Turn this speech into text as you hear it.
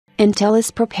Intel is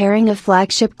preparing a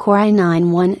flagship Core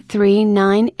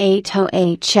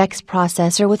i9-139-808X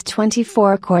processor with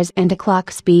 24 cores and a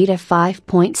clock speed of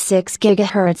 5.6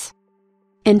 GHz.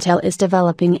 Intel is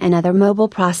developing another mobile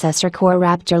processor Core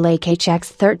Raptor Lake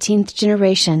HX 13th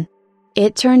generation.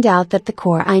 It turned out that the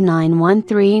Core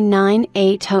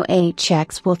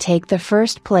i9-139-808X will take the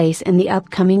first place in the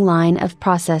upcoming line of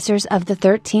processors of the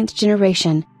 13th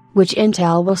generation, which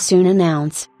Intel will soon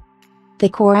announce. The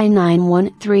Core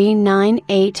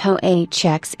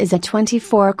i9-139-808X is a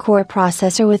 24-core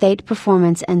processor with 8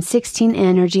 performance and 16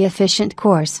 energy-efficient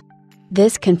cores.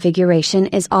 This configuration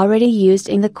is already used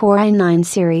in the Core i9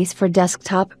 series for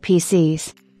desktop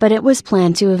PCs, but it was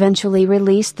planned to eventually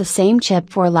release the same chip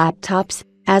for laptops,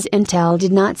 as Intel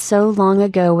did not so long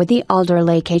ago with the older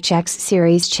Lake HX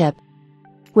series chip.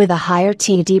 With a higher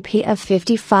TDP of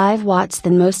 55 watts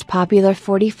than most popular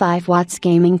 45 watts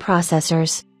gaming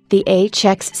processors, the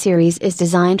HX series is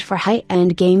designed for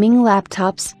high-end gaming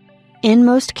laptops. In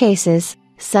most cases,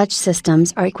 such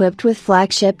systems are equipped with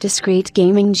flagship discrete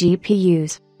gaming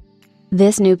GPUs.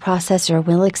 This new processor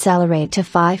will accelerate to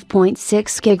 5.6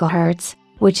 GHz,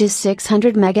 which is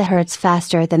 600 MHz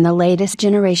faster than the latest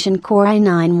generation Core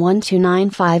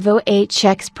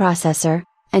i9-129-508X processor,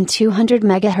 and 200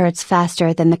 MHz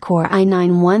faster than the Core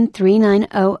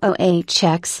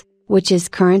i9-139-008X, which is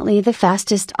currently the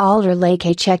fastest older Lake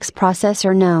HX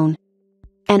processor known.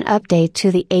 An update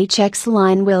to the HX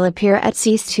line will appear at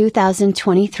CES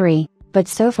 2023, but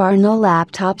so far no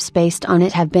laptops based on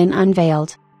it have been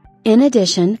unveiled. In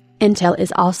addition, Intel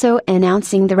is also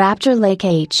announcing the Raptor Lake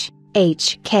H,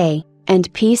 HK,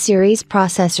 and P series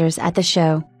processors at the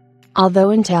show.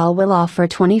 Although Intel will offer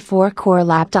 24-core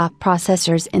laptop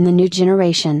processors in the new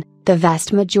generation, the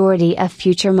vast majority of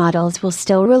future models will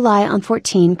still rely on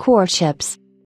 14-core chips.